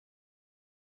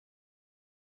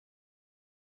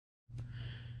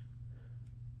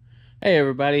Hey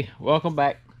everybody, welcome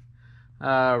back.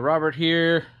 Robert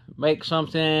here, make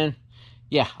something,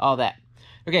 yeah, all that.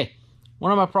 Okay,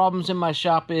 one of my problems in my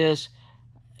shop is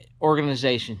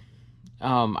organization.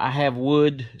 I have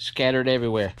wood scattered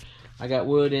everywhere. I got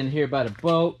wood in here by the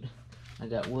boat. I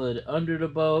got wood under the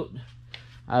boat.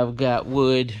 I've got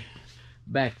wood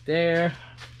back there.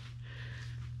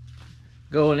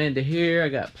 Going into here, I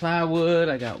got plywood,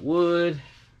 I got wood.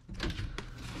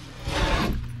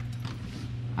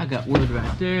 I got wood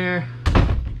right there.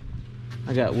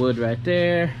 I got wood right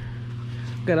there.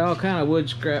 Got all kind of wood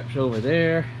scraps over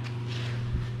there.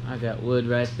 I got wood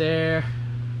right there.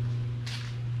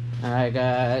 I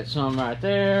got some right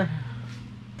there.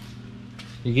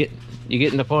 You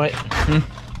getting the point?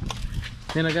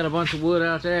 Then I got a bunch of wood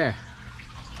out there.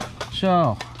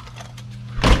 So,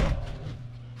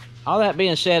 all that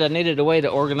being said, I needed a way to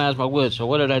organize my wood. So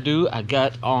what did I do? I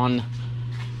got on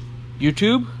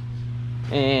YouTube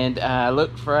and I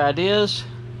looked for ideas,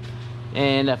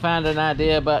 and I found an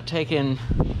idea about taking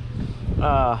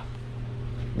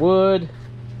wood,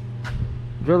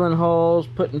 drilling holes,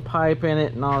 putting pipe in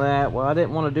it and all that. Well, I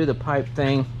didn't want to do the pipe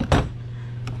thing,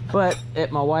 but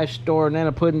at my wife's store,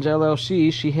 Nana Puddings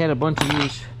LLC, she had a bunch of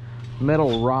these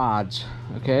metal rods.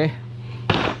 Okay,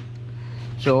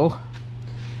 so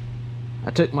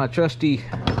I took my trusty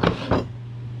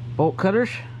bolt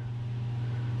cutters,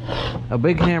 a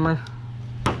big hammer,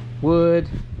 wood.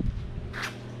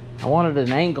 I wanted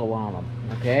an angle on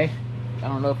them. Okay, I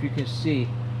don't know if you can see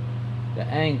the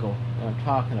angle that I'm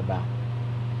talking about.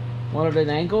 Wanted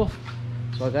an angle,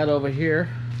 so I got over here.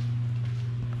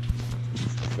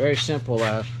 Very simple.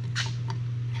 I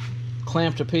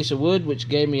clamped a piece of wood which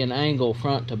gave me an angle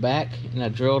front to back, and I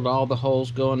drilled all the holes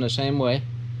going the same way,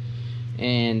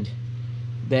 and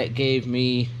that gave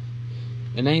me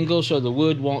an angle so the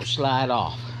wood won't slide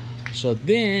off. So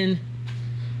then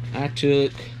I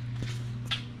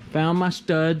found my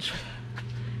studs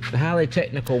the highly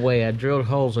technical way. I drilled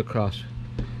holes across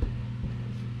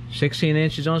 16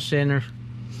 inches on center.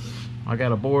 I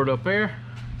got a board up there.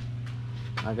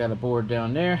 I got a board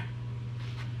down there.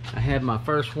 I had my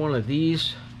first one of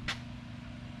these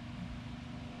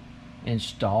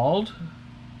installed.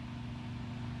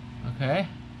 Okay,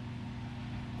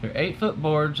 they're 8-foot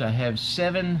boards. I have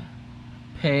 7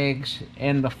 pegs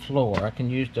and the floor. I can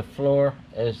use the floor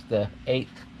as the 8th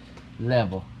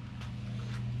level.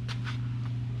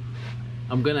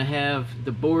 I'm gonna have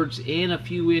the boards in a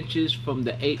few inches from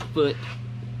the 8-foot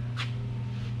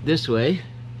this way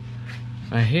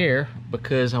right here,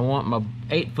 because I want my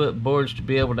 8-foot boards to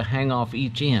be able to hang off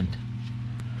each end.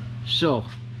 So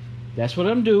that's what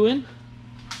I'm doing.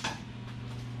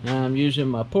 I'm using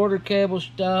my Porter cable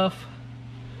stuff.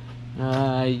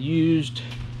 I used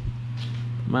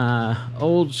my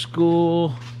old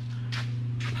school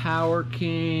Power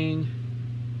King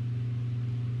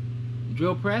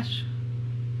drill press.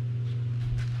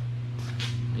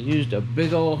 I used a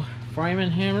big old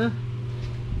framing hammer,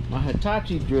 my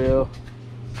Hitachi drill,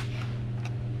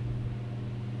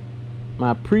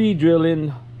 my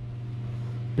pre-drilling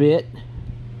bit,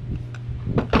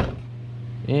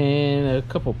 and a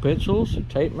couple pencils, a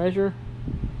tape measure,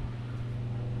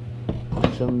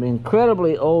 some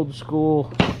incredibly old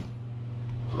school,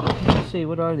 let's see,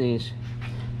 what are these?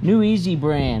 New Easy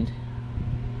brand,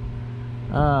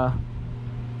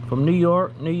 from New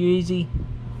York, New Easy.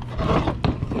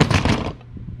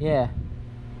 Yeah,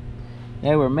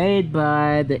 they were made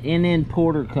by the NN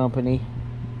Porter Company,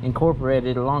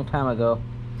 incorporated a long time ago.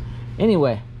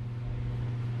 Anyway,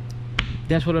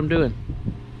 that's what I'm doing.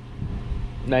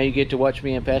 Now you get to watch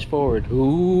me and fast forward.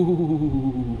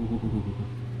 Ooh.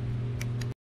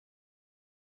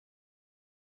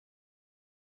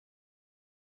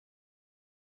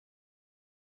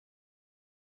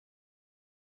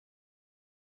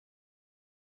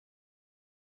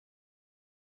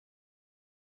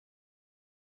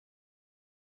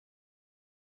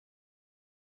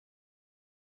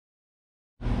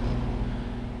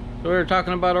 So we were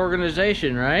talking about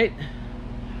organization, right?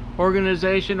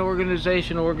 Organization,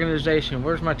 organization, organization.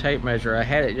 Where's my tape measure? I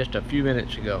had it just a few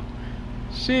minutes ago.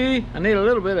 See, I need a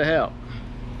little bit of help.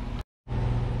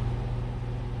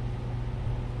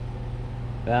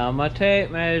 Found my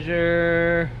tape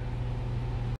measure.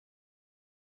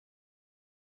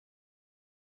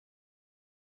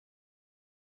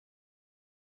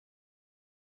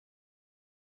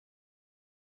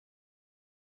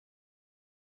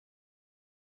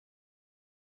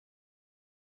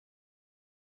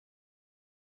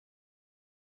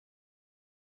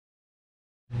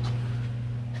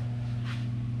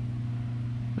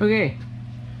 Okay,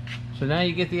 so now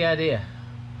you get the idea.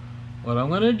 What I'm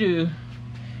gonna do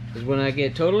is when I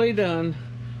get totally done,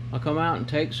 I'll come out and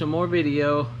take some more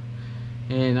video,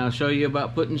 and I'll show you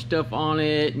about putting stuff on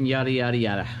it and yada yada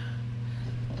yada.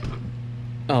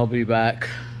 I'll be back.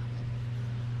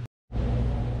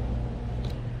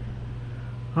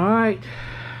 Alright,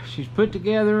 she's put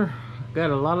together. Got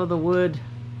a lot of the wood.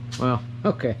 Well,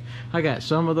 okay, I got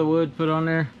some of the wood put on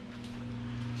there.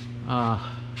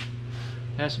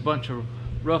 That's a bunch of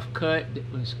rough cut. It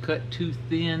was cut too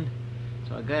thin,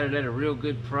 so I got it at a real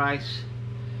good price.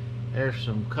 There's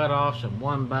some cut-offs and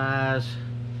 1-bys.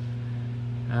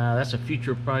 That's a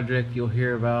future project you'll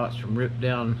hear about. Some ripped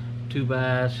down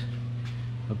 2-bys.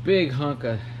 A big hunk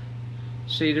of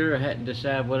cedar. I hadn't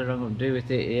decided what I'm going to do with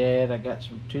it yet. I got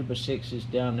some 2x6s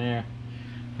down there.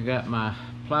 I got my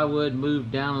plywood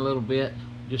moved down a little bit,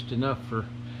 just enough for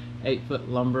 8-foot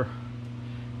lumber.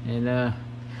 And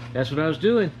that's what I was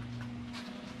doing.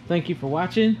 Thank you for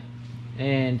watching,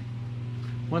 and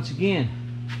once again,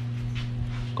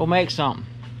 go make something.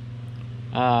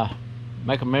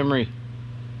 Make a memory.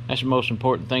 That's the most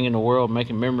important thing in the world,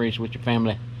 making memories with your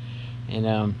family.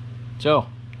 And so,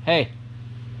 hey,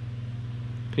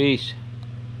 peace,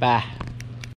 bye.